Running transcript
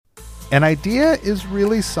An idea is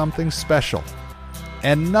really something special,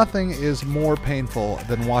 and nothing is more painful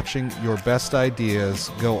than watching your best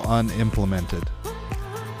ideas go unimplemented.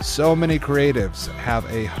 So many creatives have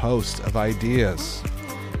a host of ideas.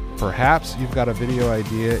 Perhaps you've got a video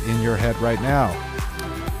idea in your head right now.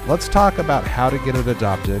 Let's talk about how to get it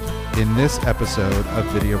adopted in this episode of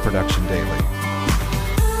Video Production Daily.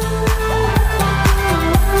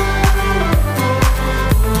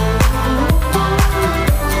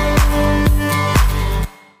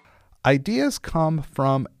 Ideas come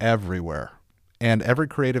from everywhere, and every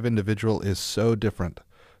creative individual is so different.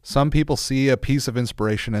 Some people see a piece of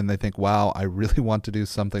inspiration and they think, wow, I really want to do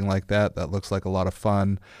something like that. That looks like a lot of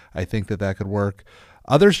fun. I think that could work.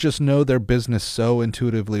 Others just know their business so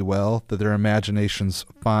intuitively well that their imaginations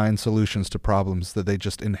find solutions to problems that they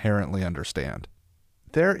just inherently understand.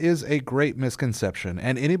 There is a great misconception,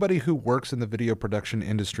 and anybody who works in the video production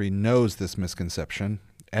industry knows this misconception.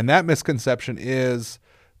 And that misconception is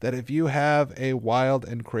that if you have a wild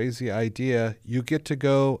and crazy idea, you get to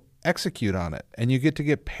go execute on it and you get to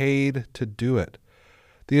get paid to do it.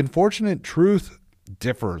 The unfortunate truth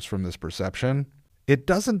differs from this perception. It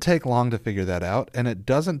doesn't take long to figure that out, and it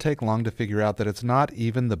doesn't take long to figure out that it's not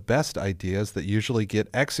even the best ideas that usually get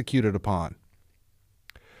executed upon.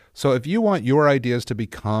 So if you want your ideas to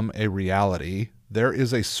become a reality, there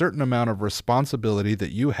is a certain amount of responsibility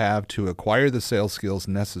that you have to acquire the sales skills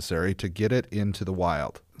necessary to get it into the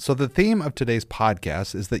wild. So the theme of today's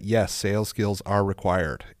podcast is that yes, sales skills are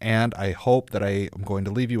required, and I hope that I am going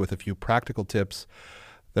to leave you with a few practical tips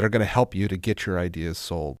that are going to help you to get your ideas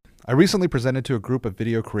sold. I recently presented to a group of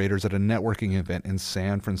video creators at a networking event in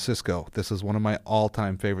San Francisco. This is one of my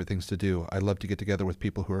all-time favorite things to do. I love to get together with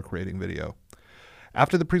people who are creating video.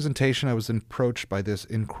 After the presentation, I was approached by this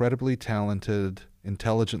incredibly talented,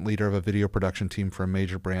 intelligent leader of a video production team for a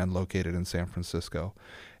major brand located in San Francisco,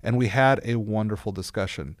 and we had a wonderful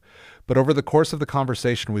discussion. But over the course of the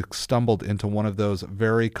conversation, we stumbled into one of those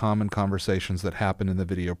very common conversations that happen in the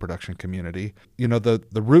video production community. You know, the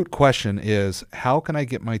root question is, how can I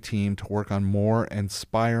get my team to work on more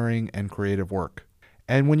inspiring and creative work?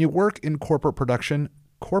 And when you work in corporate production,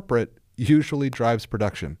 corporate usually drives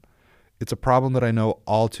production. It's a problem that I know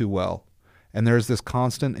all too well. And there's this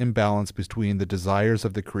constant imbalance between the desires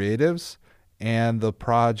of the creatives and the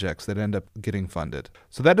projects that end up getting funded.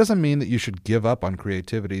 So that doesn't mean that you should give up on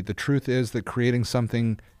creativity. The truth is that creating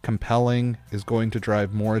something compelling is going to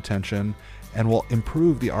drive more attention and will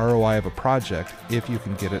improve the ROI of a project if you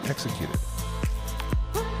can get it executed.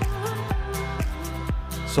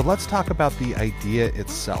 So let's talk about the idea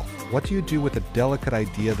itself. What do you do with a delicate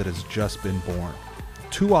idea that has just been born?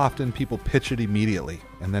 Too often people pitch it immediately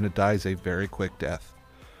and then it dies a very quick death.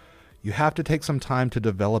 You have to take some time to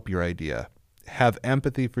develop your idea. Have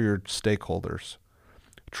empathy for your stakeholders.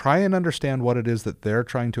 Try and understand what it is that they're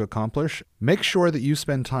trying to accomplish. Make sure that you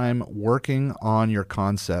spend time working on your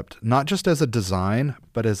concept, not just as a design,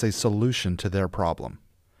 but as a solution to their problem.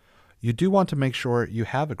 You do want to make sure you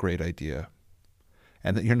have a great idea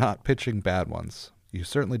and that you're not pitching bad ones. You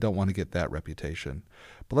certainly don't want to get that reputation.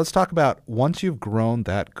 But let's talk about once you've grown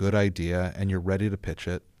that good idea and you're ready to pitch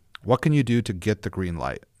it, what can you do to get the green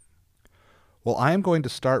light? Well, I am going to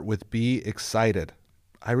start with be excited.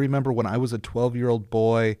 I remember when I was a 12-year-old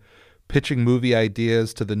boy pitching movie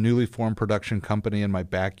ideas to the newly formed production company in my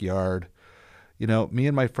backyard. You know, me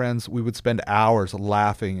and my friends, we would spend hours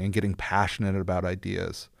laughing and getting passionate about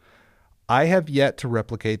ideas. I have yet to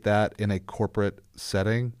replicate that in a corporate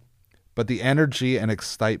setting, but the energy and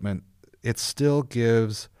excitement, it still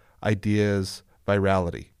gives ideas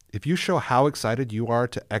virality. If you show how excited you are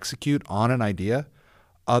to execute on an idea,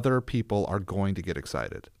 other people are going to get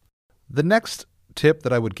excited. The next tip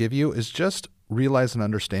that I would give you is just realize and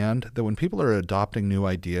understand that when people are adopting new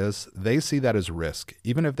ideas, they see that as risk.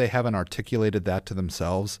 Even if they haven't articulated that to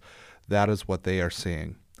themselves, that is what they are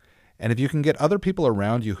seeing. And if you can get other people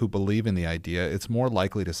around you who believe in the idea, it's more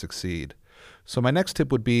likely to succeed. So my next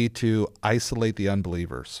tip would be to isolate the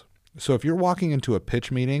unbelievers. So if you're walking into a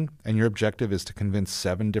pitch meeting and your objective is to convince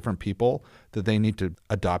 7 different people that they need to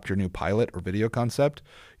adopt your new pilot or video concept,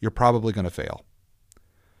 you're probably going to fail.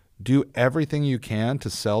 Do everything you can to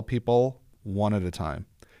sell people one at a time.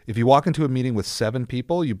 If you walk into a meeting with 7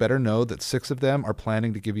 people, you better know that 6 of them are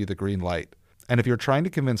planning to give you the green light. And if you're trying to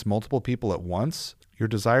convince multiple people at once, your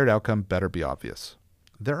desired outcome better be obvious.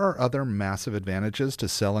 There are other massive advantages to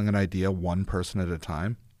selling an idea one person at a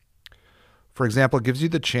time. For example, it gives you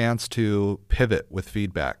the chance to pivot with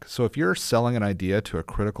feedback. So if you're selling an idea to a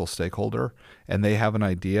critical stakeholder and they have an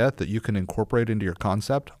idea that you can incorporate into your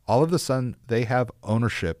concept, all of a sudden they have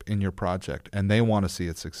ownership in your project and they want to see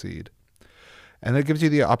it succeed. And it gives you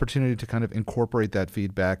the opportunity to kind of incorporate that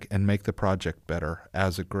feedback and make the project better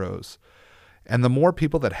as it grows. And the more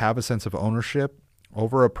people that have a sense of ownership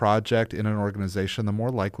over a project in an organization, the more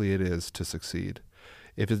likely it is to succeed.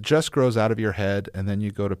 If it just grows out of your head and then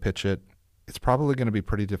you go to pitch it, it's probably going to be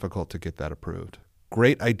pretty difficult to get that approved.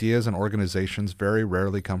 Great ideas and organizations very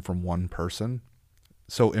rarely come from one person.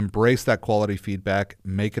 So embrace that quality feedback,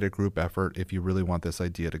 make it a group effort if you really want this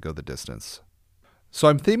idea to go the distance. So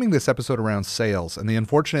I'm theming this episode around sales, and the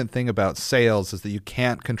unfortunate thing about sales is that you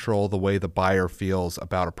can't control the way the buyer feels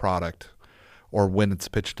about a product or when it's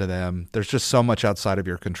pitched to them. There's just so much outside of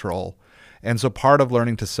your control. And so part of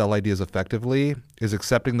learning to sell ideas effectively is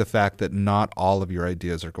accepting the fact that not all of your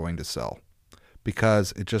ideas are going to sell,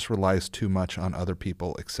 because it just relies too much on other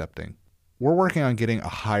people accepting. We're working on getting a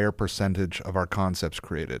higher percentage of our concepts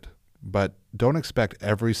created, but don't expect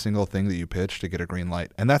every single thing that you pitch to get a green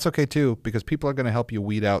light. And that's okay too, because people are going to help you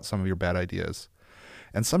weed out some of your bad ideas.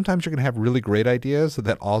 And sometimes you're going to have really great ideas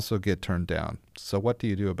that also get turned down. So what do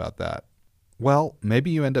you do about that? Well, maybe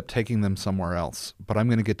you end up taking them somewhere else, but I'm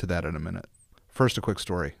going to get to that in a minute. First, a quick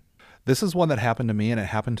story. This is one that happened to me, and it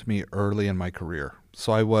happened to me early in my career.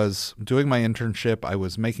 So I was doing my internship, I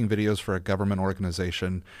was making videos for a government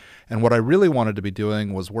organization, and what I really wanted to be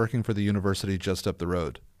doing was working for the university just up the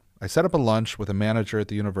road. I set up a lunch with a manager at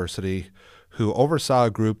the university who oversaw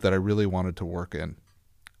a group that I really wanted to work in.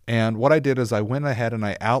 And what I did is I went ahead and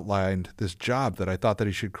I outlined this job that I thought that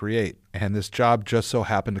he should create. And this job just so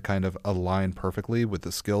happened to kind of align perfectly with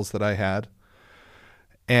the skills that I had.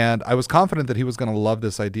 And I was confident that he was going to love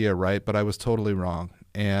this idea, right? But I was totally wrong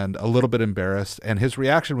and a little bit embarrassed. And his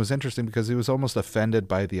reaction was interesting because he was almost offended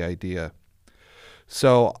by the idea.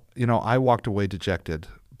 So, I walked away dejected.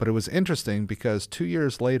 But it was interesting because 2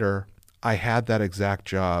 years later, I had that exact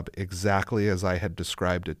job exactly as I had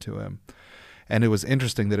described it to him. And it was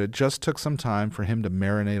interesting that it just took some time for him to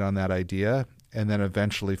marinate on that idea and then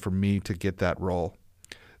eventually for me to get that role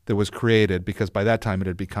that was created, because by that time it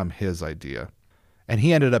had become his idea. And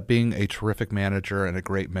he ended up being a terrific manager and a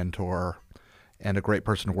great mentor and a great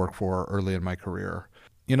person to work for early in my career.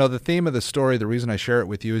 The theme of the story, the reason I share it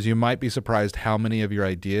with you is you might be surprised how many of your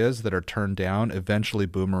ideas that are turned down eventually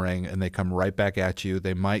boomerang and they come right back at you.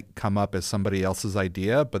 They might come up as somebody else's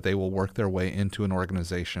idea, but they will work their way into an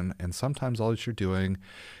organization. And sometimes all that you're doing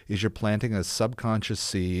is you're planting a subconscious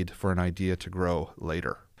seed for an idea to grow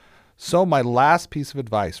later. So my last piece of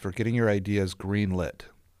advice for getting your ideas greenlit,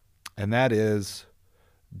 and that is,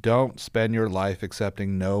 don't spend your life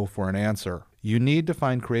accepting no for an answer. You need to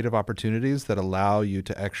find creative opportunities that allow you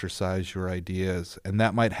to exercise your ideas, and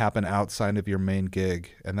that might happen outside of your main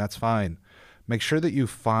gig, and that's fine. Make sure that you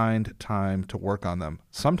find time to work on them.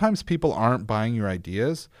 Sometimes people aren't buying your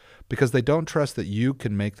ideas because they don't trust that you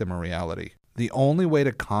can make them a reality. The only way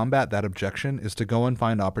to combat that objection is to go and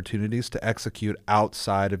find opportunities to execute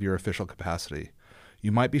outside of your official capacity.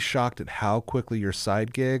 You might be shocked at how quickly your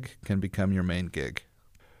side gig can become your main gig.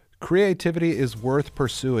 Creativity is worth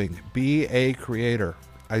pursuing. Be a creator.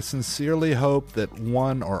 I sincerely hope that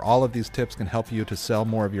one or all of these tips can help you to sell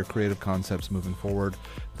more of your creative concepts moving forward.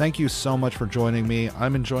 Thank you so much for joining me.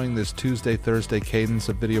 I'm enjoying this Tuesday, Thursday cadence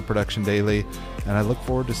of Video Production Daily, and I look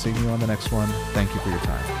forward to seeing you on the next one. Thank you for your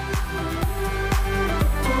time.